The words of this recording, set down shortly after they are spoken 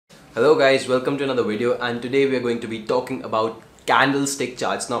Hello guys, welcome to another video, and today we are going to be talking about candlestick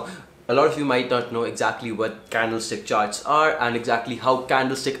charts. Now, a lot of you might not know exactly what candlestick charts are and exactly how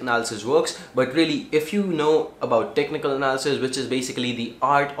candlestick analysis works, but really if you know about technical analysis, which is basically the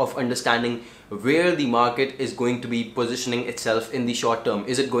art of understanding where the market is going to be positioning itself in the short term.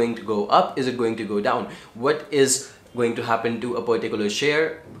 Is it going to go up? Is it going to go down? What is going to happen to a particular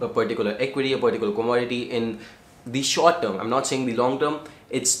share, a particular equity, a particular commodity in the short term? I'm not saying the long term.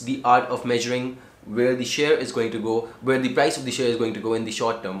 It's the art of measuring where the share is going to go, where the price of the share is going to go in the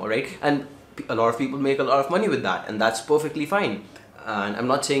short term. All right, and a lot of people make a lot of money with that, and that's perfectly fine. And I'm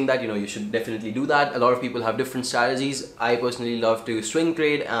not saying that you should definitely do that. A lot of people have different strategies. I personally love to swing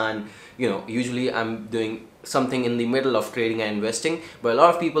trade, and usually I'm doing something in the middle of trading and investing. But a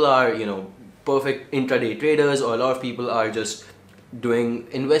lot of people are perfect intraday traders, or a lot of people are just doing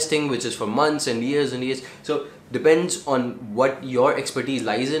investing which is for months and years. So depends on what your expertise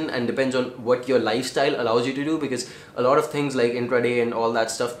lies in, and depends on what your lifestyle allows you to do, because a lot of things like intraday and all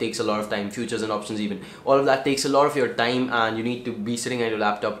that stuff takes a lot of time. Futures and options, even all of that takes a lot of your time, and you need to be sitting at your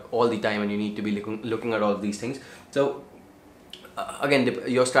laptop all the time, and you need to be looking at all of these things. So again,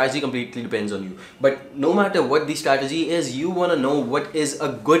 your strategy completely depends on you. But no matter what the strategy is, you want to know what is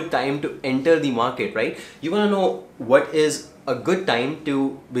a good time to enter the market, right? You want to know what is a good time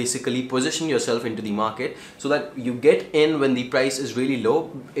to basically position yourself into the market, so that you get in when the price is really low,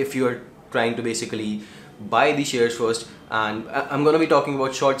 if you're trying to basically buy the shares first. And I'm going to be talking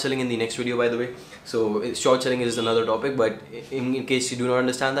about short selling in the next video, by the way. So short selling is another topic, but in case you do not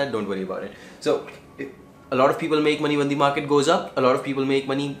understand that, don't worry about it. So a lot of people make money when the market goes up. A lot of people make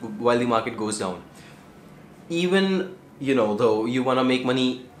money while the market goes down. Even though you want to make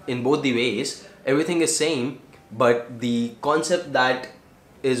money in both the ways, everything is same, but the concept that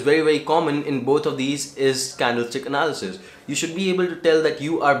is very common in both of these is candlestick analysis. You should be able to tell that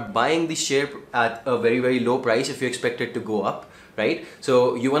you are buying the share at a very low price if you expect it to go up, right?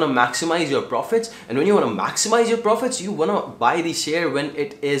 So you want to maximize your profits, and when you want to maximize your profits, you want to buy the share when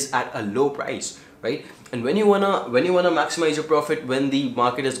it is at a low price, right? And when you wanna maximize your profit when the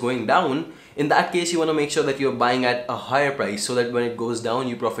market is going down, in that case you want to make sure that you're buying at a higher price, so that when it goes down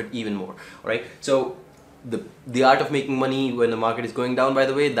you profit even more. All right, so the art of making money when the market is going down, by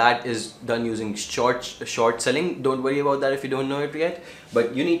the way, that is done using short selling. Don't worry about that if you don't know it yet,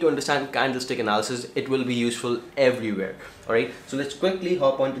 but you need to understand candlestick analysis. It will be useful everywhere. All right, so let's quickly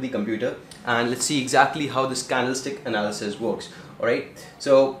hop onto the computer and let's see exactly how this candlestick analysis works. All right,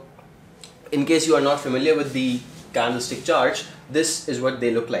 so in case you are not familiar with the candlestick charts, this is what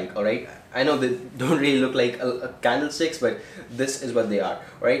they look like. All right, I know they don't really look like candlesticks, but this is what they are.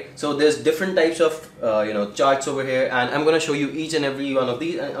 All right, so there's different types of charts over here, and I'm going to show you each and every one of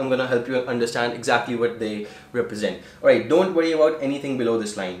these, and I'm going to help you understand exactly what they represent. All right, don't worry about anything below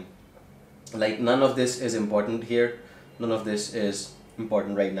this line. Like, none of this is important here, none of this is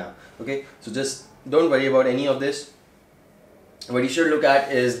important right now. Okay, so just don't worry about any of this. What you should look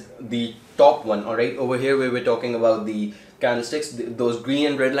at is the top one. All right, over here where we're talking about the candlesticks, those green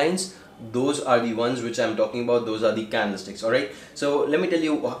and red lines, those are the ones which I'm talking about. Those are the candlesticks. All right, so let me tell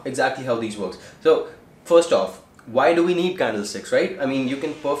you exactly how these works. So first off, why do we need candlesticks, right? I mean, you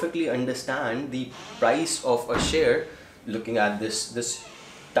can perfectly understand the price of a share looking at this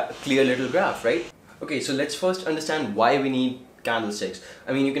clear little graph, right? Okay, so let's first understand why we need candlesticks.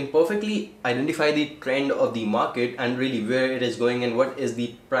 I mean, you can perfectly identify the trend of the market and really where it is going and what is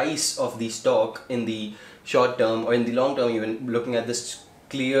the price of the stock in the short term or in the long term. Even looking at this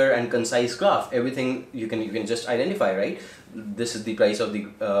clear and concise graph, everything you can just identify, right? This is the price of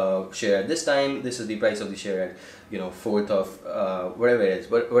the share at this time, this is the price of the share at 4th of whatever it is,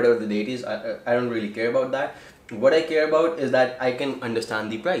 whatever the date is. I don't really care about that. What I care about is that I can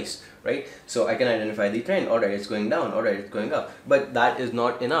understand the price, right? So I can identify the trend. All right, it's going down. All right, it's going up. But that is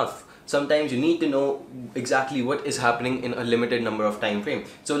not enough. Sometimes you need to know exactly what is happening in a limited number of time frame.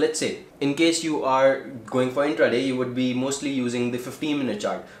 So let's say, in case you are going for intraday, you would be mostly using the 15-minute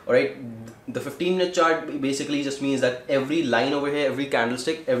chart. All right, the 15-minute chart basically just means that every line over here, every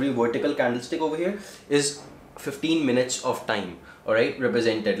candlestick, every vertical candlestick over here is 15 minutes of time. All right,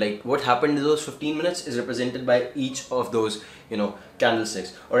 represented, like what happened in those 15 minutes is represented by each of those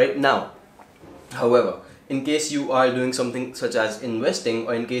candlesticks. All right, now however, in case you are doing something such as investing,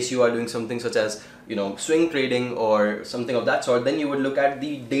 or in case you are doing something such as swing trading or something of that sort, then you would look at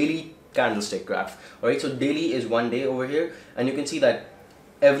the daily candlestick graph. All right, so daily is one day over here, and you can see that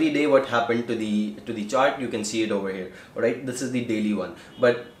every day what happened to the chart, you can see it over here. All right, this is the daily one.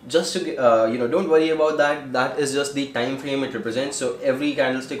 But just to don't worry about that. That is just the time frame it represents. So every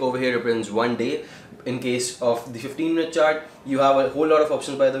candlestick over here represents one day. in case of the 15-minute chart, you have a whole lot of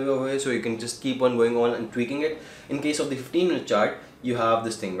options by the way over here, so you can just keep on going on and tweaking it. In case of the 15-minute chart, you have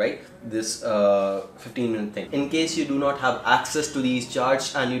this thing, right? This 15-minute thing. In case you do not have access to these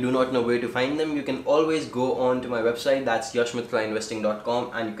charts and you do not know where to find them, you can always go on to my website, that's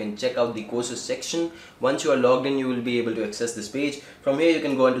yashmitrainvesting.com, and you can check out the courses section. Once you are logged in, you will be able to access this page. From here you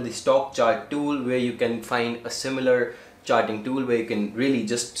can go into the stock chart tool, where you can find a similar charting tool where you can really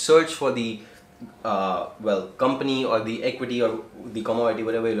just search for the company or the equity or the commodity,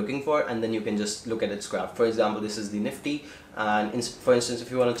 whatever you're looking for, and then you can just look at its graph. For example, this is the Nifty, and for instance,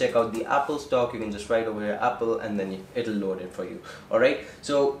 if you want to check out the Apple stock, you can just write over here Apple, and then it'll load it for you. Alright,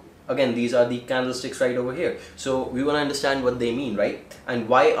 so again, these are the candlesticks right over here. So we want to understand what they mean, right? And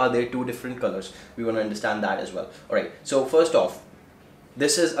why are there two different colors? We want to understand that as well. Alright, so first off,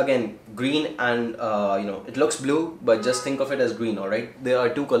 this is again green and it looks blue, but just think of it as green. Alright, there are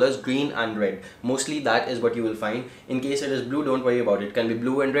two colors, green and red. Mostly that is what you will find. In case it is blue, don't worry about it. It can be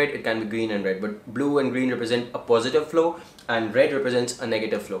blue and red, it can be green and red, but blue and green represent a positive flow and red represents a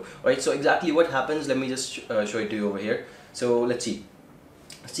negative flow. Alright, so exactly what happens, let me just show it to you over here. So let's see,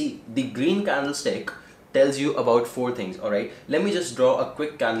 the green candlestick tells you about four things. Alright, let me just draw a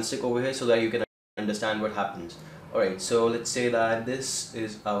quick candlestick over here so that you can understand what happens. Alright, so let's say that this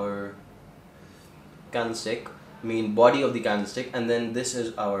is our candlestick, mean body of the candlestick, and then this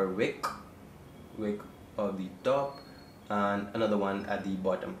is our wick of the top and another one at the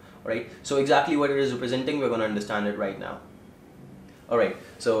bottom. Alright, so exactly what it is representing, we're going to understand it right now. Alright,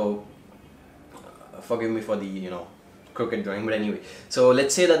 so forgive me for the crooked drawing, but anyway, so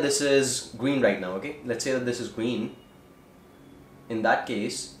let's say that this is green right now. Okay, let's say that this is green. In that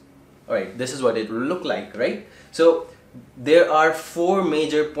case, alright, this is what it will look like, right? So there are four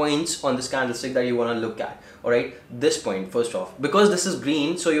major points on this candlestick that you want to look at. Alright, this point first off, because this is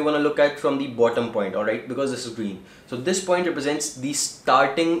green, so you want to look at from the bottom point. Alright, because this is green, so this point represents the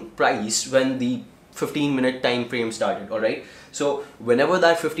starting price when the 15-minute time frame started. Alright, so whenever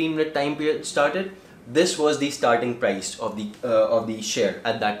that 15-minute time period started, this was the starting price of the share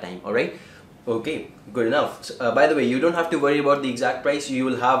at that time. Alright, okay, good enough. So, by the way, you don't have to worry about the exact price. You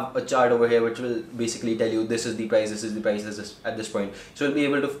will have a chart over here which will basically tell you this is the price, this is the price, this is at this point. So you'll be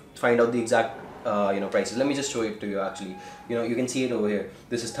able to find out the exact prices. Let me just show it to you. Actually, you can see it over here.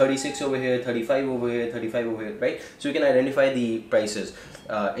 This is 36 over here, 35 over here, 35 over here, right? So you can identify the prices.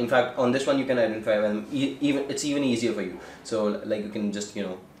 In fact, on this one you can identify them. It's even easier for you. So like you can just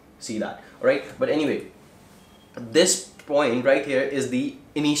see that. All right, but anyway, this point right here is the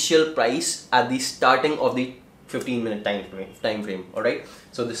initial price at the starting of the 15-minute time frame. All right,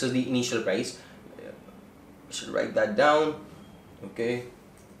 so this is the initial price. I should write that down. Okay,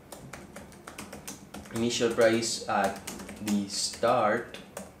 initial price at the start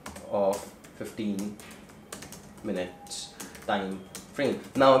of 15 minutes time frame.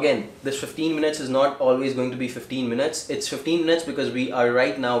 Now again, this 15 minutes is not always going to be 15 minutes. It's 15 minutes because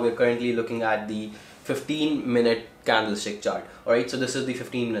we're currently looking at the 15-minute candlestick chart. Alright, so this is the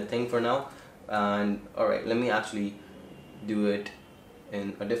 15-minute thing for now. And alright, let me actually do it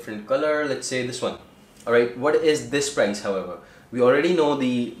in a different color. Let's say this one. Alright, what is this price? However, we already know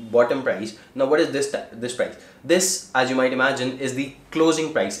the bottom price. Now what is this price? This, as you might imagine, is the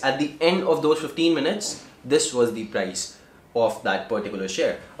closing price. At the end of those 15 minutes, this was the price of that particular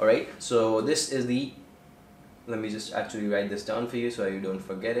share. Alright, so this is the, let me just actually write this down for you so you don't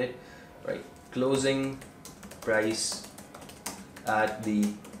forget it. Right, closing price at the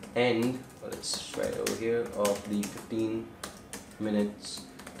end, let's write over here, of the 15 minutes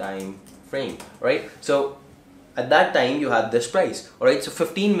time frame. Right, so at that time you have this price. Alright, so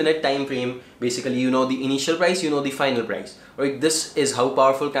 15-minute time frame, basically the initial price, the final price. Right, this is how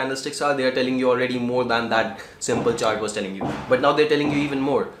powerful candlesticks are. They are telling you already more than that simple chart was telling you, but now they're telling you even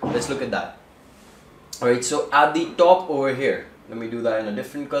more. Let's look at that. Alright, so at the top over here, let me do that in a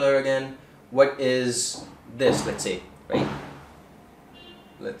different color again. What is this? Let's say, right?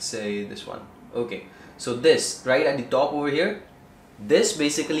 Let's say this one. Okay, so this right at the top over here, this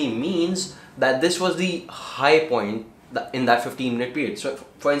basically means that this was the high point in that 15-minute period. So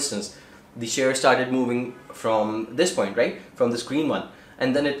for instance, the share started moving from this point, right? From this green one,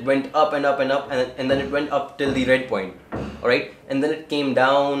 and then it went up and up and up, and then it went up till the red point. Alright, and then it came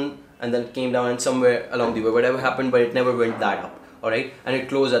down, and then it came down, and somewhere along the way, whatever happened, but it never went that up. Alright, and it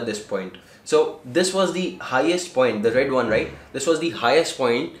closed at this point. So this was the highest point, the red one, right? This was the highest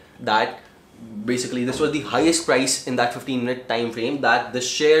point that basically this was the highest price in that 15-minute time frame that the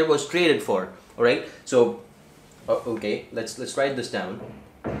share was traded for. All right, so okay, let's write this down.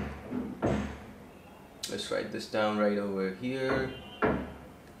 Let's write this down right over here.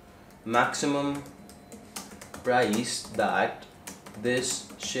 Maximum price that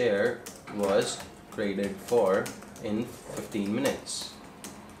this share was traded for in 15 minutes,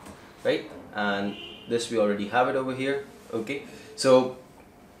 right? And this we already have it over here. Okay, so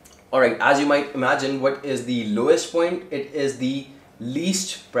alright, as you might imagine, what is the lowest point? It is the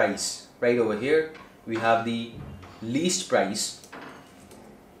least price. Right over here we have the least price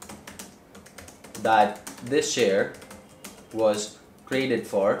that this share was traded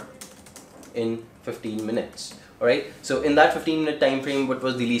for in 15 minutes. Alright, so in that 15-minute time frame, what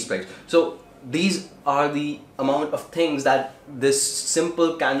was the least price? So these are the amount of things that this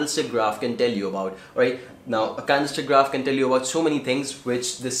simple candlestick graph can tell you about. Right, now a candlestick graph can tell you about so many things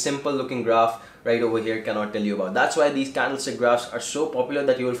which this simple looking graph right over here cannot tell you about. That's why these candlestick graphs are so popular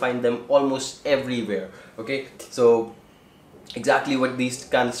that you will find them almost everywhere. Okay, so exactly what these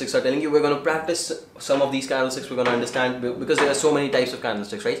candlesticks are telling you, we're going to practice some of these candlesticks. We're going to understand, because there are so many types of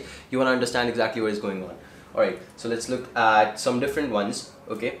candlesticks, right? You want to understand exactly what is going on. Alright, so let's look at some different ones.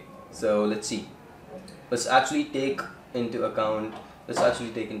 Okay, so let's see. Let's actually take into account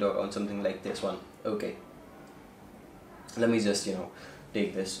something like this one. Okay, let me just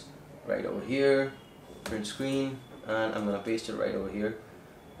take this right over here, print screen, and I'm gonna paste it right over here.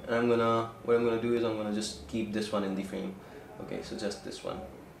 And what I'm gonna do is I'm gonna just keep this one in the frame. Okay, so just this one.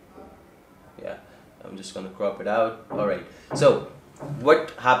 Yeah, I'm just gonna crop it out. Alright, so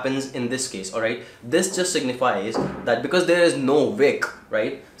what happens in this case? Alright, this just signifies that because there is no wick,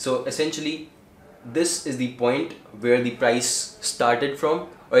 right? So essentially this is the point where the price started from,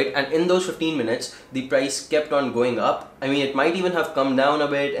 right? And in those 15 minutes the price kept on going up. I mean, it might even have come down a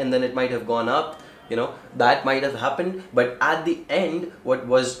bit and then it might have gone up, that might have happened, but at the end what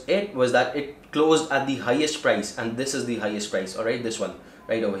was that it closed at the highest price, and this is the highest price. Alright, this one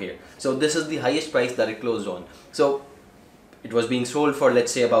right over here. So this is the highest price that it closed on. So it was being sold for,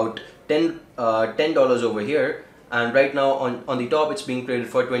 let's say, about $10 over here, and right now on the top it's being traded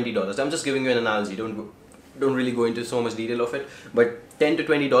for $20. I'm just giving you an analogy, don't really go into so much detail of it, but $10 to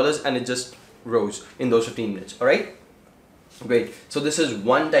 $20, and it just rose in those 15 minutes. Alright, great. So this is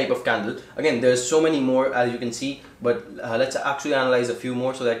one type of candle. Again, there's so many more, as you can see, but let's actually analyze a few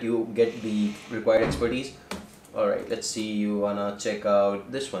more so that you get the required expertise. Alright, let's see, you wanna check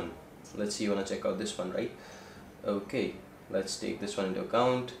out this one. Right? Okay, let's take this one into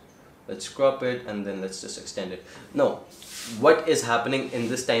account. Let's crop it and then let's just extend it. Now, what is happening in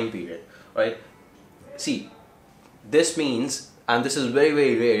this time period? Right? See, this means, and this is very,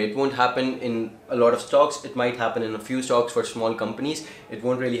 very rare, it won't happen in a lot of stocks. It might happen in a few stocks for small companies. It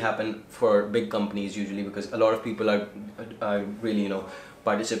won't really happen for big companies usually, because a lot of people are really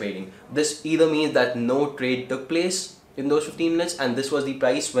participating. This either means that no trade took place in those 15 minutes and this was the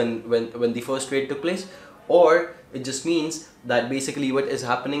price when the first trade took place, or it just means that basically what is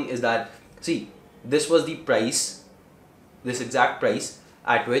happening is that, see, this was the price, this exact price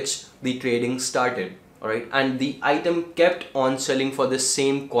at which the trading started. Alright, and the item kept on selling for the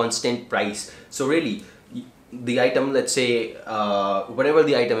same constant price. So really, the item, let's say whatever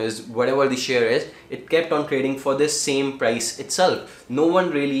the item is, whatever the share is, it kept on trading for this same price itself. No one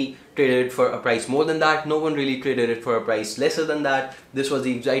really traded it for a price more than that. No one really traded it for a price lesser than that. This was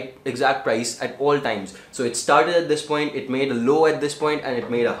the exact price at all times. So it started at this point, it made a low at this point, and it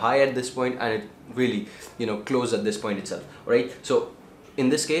made a high at this point, and it really closed at this point itself. Right? So in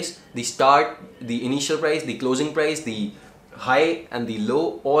this case, the start, the initial price, the closing price, the high and the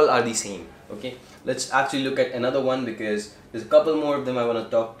low, all are the same. Okay, let's actually look at another one, because there's a couple more of them I want to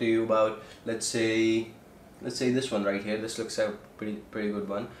talk to you about. Let's say this one right here. This looks like a pretty good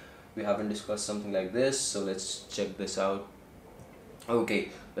one. We haven't discussed something like this, so let's check this out. Okay,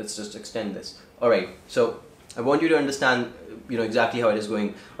 let's just extend this. Alright, so I want you to understand exactly how it is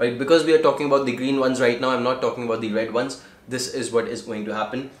going. Right, because we are talking about the green ones right now, I'm not talking about the red ones. This is what is going to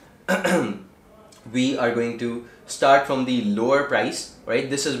happen. We are going to start from the lower price, right?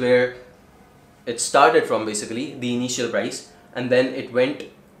 This is where it started from, basically the initial price, and then it went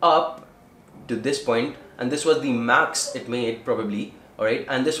up to this point, and this was the max it made probably. Alright,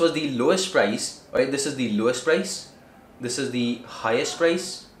 and this was the lowest price. Alright, this is the lowest price, this is the highest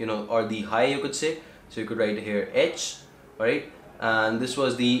price, or the high, you could say. So you could write here H. Alright, and this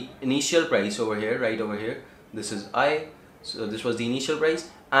was the initial price over here, right over here. This is I. So this was the initial price,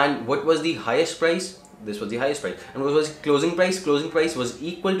 and what was the highest price? This was the highest price. And what was closing price? Closing price was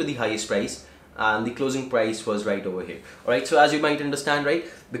equal to the highest price, and the closing price was right over here. Alright, so as you might understand, right,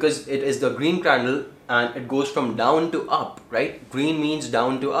 because it is the green candle and it goes from down to up, right? Green means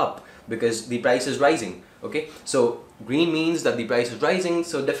down to up because the price is rising. Okay, so green means that the price is rising,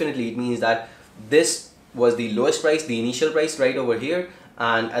 so definitely it means that this was the lowest price, the initial price right over here,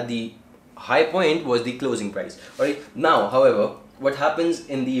 and at the high point was the closing price. Alright, now however, what happens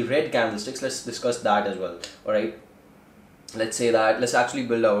in the red candlesticks, let's discuss that as well. Alright, let's say that, let's actually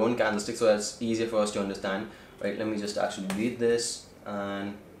build our own candlestick so that's easier for us to understand. Right, let me just actually delete this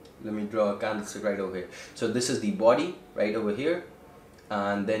and let me draw a candlestick right over here. So this is the body right over here,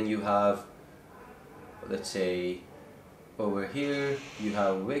 and then you have, let's say over here you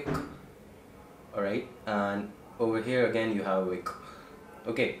have wick. Alright, and over here again you have wick.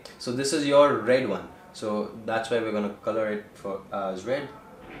 Okay, so this is your red one, so that's why we're going to color it for as red.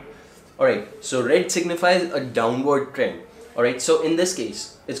 Alright, so red signifies a downward trend. Alright, so in this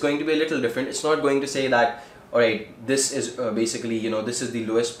case it's going to be a little different. It's not going to say that, alright, this is basically, you know, this is the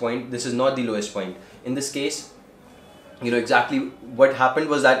lowest point, this is not the lowest point. In this case, you know, exactly what happened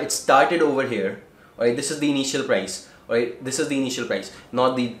was that it started over here. Alright, this is the initial price. Alright, this is the initial price,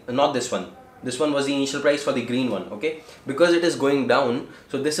 not this one. This one was the initial price for the green one, okay? Because it is going down,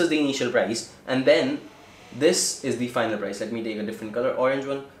 so this is the initial price, and then this is the final price. Let me take a different color, orange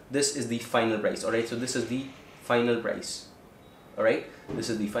one. This is the final price, alright? So this is the final price, alright? This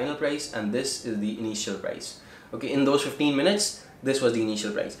is the final price, and this is the initial price. Okay, in those 15 minutes, this was the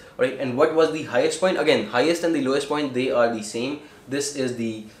initial price, alright? And what was the highest point? Again, highest and the lowest point, they are the same. This is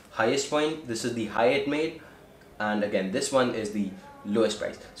the highest point, this is the high it made, and again, this one is the lowest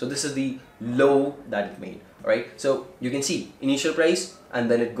price. So this is the low that it made. Alright, so you can see initial price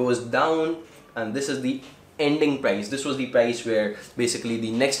and then it goes down, and this is the ending price. This was the price where basically the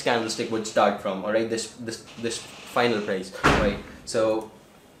next candlestick would start from. Alright, this final price. Alright, so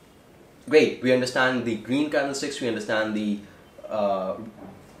great, we understand the green candlesticks, we understand the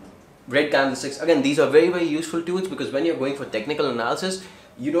red candlesticks. Again, these are very useful tools, because when you're going for technical analysis,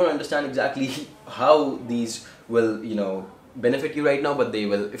 you don't understand exactly how these will, you know, benefit you right now, but they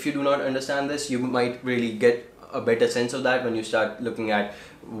will. If you do not understand this, you might really get a better sense of that when you start looking at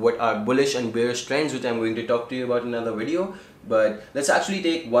what are bullish and bearish trends, which I'm going to talk to you about in another video. But let's actually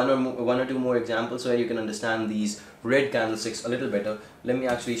take one or two more examples where you can understand these red candlesticks a little better. Let me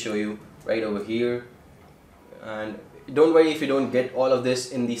actually show you right over here, and don't worry if you don't get all of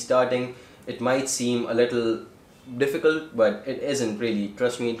this in the starting. It might seem a little difficult, but it isn't really.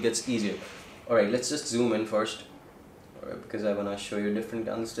 Trust me, it gets easier. Alright, let's just zoom in first, because I want to show you different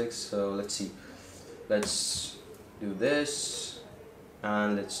candlesticks. So let's see, let's do this,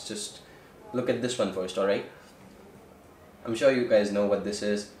 and let's just look at this one first. Alright, I'm sure you guys know what this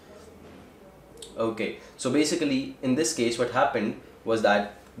is. Okay, so basically in this case what happened was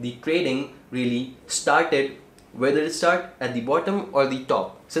that the trading really started, where did it start? At the bottom or the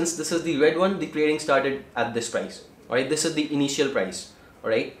top? Since this is the red one, the trading started at this price. Alright, this is the initial price.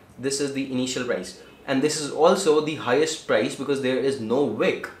 Alright, this is the initial price, and this is also the highest price because there is no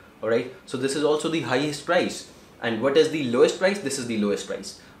wick. Alright, so this is also the highest price. And what is the lowest price? This is the lowest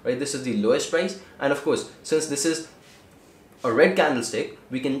price. Right, this is the lowest price, and of course, since this is a red candlestick,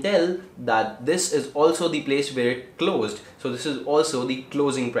 we can tell that this is also the place where it closed. So this is also the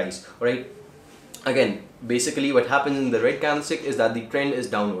closing price. Alright, again, basically what happens in the red candlestick is that the trend is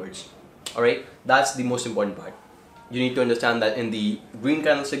downwards. Alright, that's the most important part. You need to understand that in the green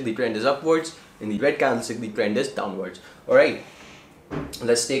candlestick the trend is upwards, in the red candlestick the trend is downwards. Alright,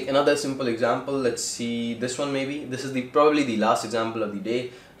 let's take another simple example. Let's see this one. Maybe this is probably the last example of the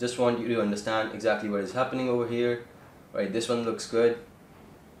day. Just want you to understand exactly what is happening over here. Right, this one looks good,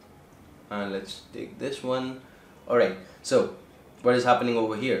 and let's take this one. Alright, so what is happening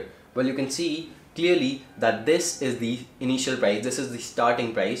over here? Well, you can see clearly that this is the initial price, this is the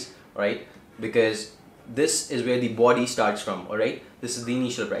starting price, right? Because this is where the body starts from. Alright, this is the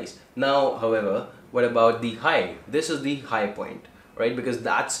initial price. Now however, what about the high? This is the high point, right? Because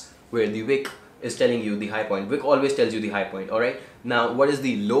that's where the wick is telling you the high point. Wick always tells you the high point. Alright, now what is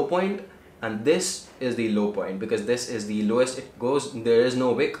the low point? And this is the low point, because this is the lowest it goes. There is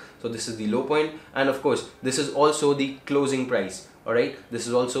no wick, so this is the low point. And of course this is also the closing price. Alright, this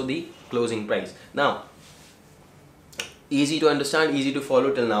is also the closing price. Now, easy to understand, easy to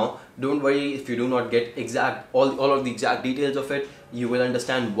follow till now. Don't worry if you do not get all of the exact details of it. You will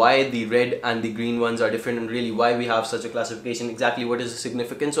understand why the red and the green ones are different, and really why we have such a classification. Exactly what is the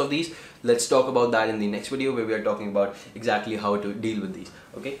significance of these. Let's talk about that in the next video, where we are talking about exactly how to deal with these.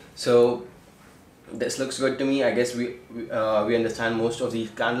 Okay, so this looks good to me. I guess we understand most of the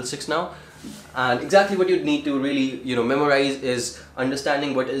candlesticks now, and exactly what you need to really memorize is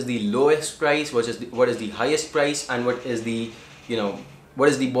understanding what is the lowest price, what is the highest price, and what is the what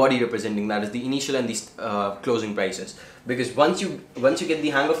is the body representing. That is the initial and the closing prices. Because once you get the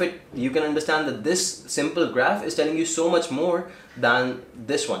hang of it, you can understand that this simple graph is telling you so much more than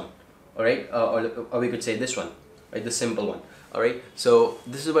this one. All right, or we could say this one, right, the simple one. Alright, so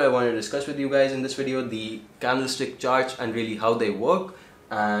this is what I wanted to discuss with you guys in this video, the candlestick charts and really how they work.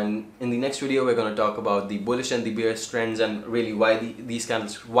 And in the next video we're going to talk about the bullish and the bearish trends and really why these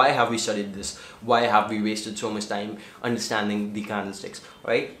candles, why have we studied this, why have we wasted so much time understanding the candlesticks.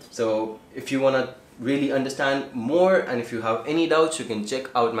 Alright, so if you want to really understand more and if you have any doubts, you can check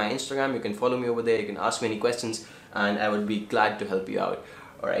out my Instagram, you can follow me over there, you can ask me any questions and I would be glad to help you out.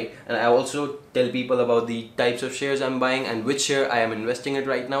 Alright, and I also tell people about the types of shares I'm buying and which share I am investing in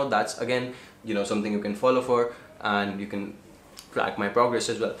right now. That's again, you know, something you can follow for and you can track my progress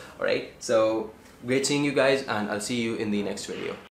as well. Alright, so great seeing you guys and I'll see you in the next video.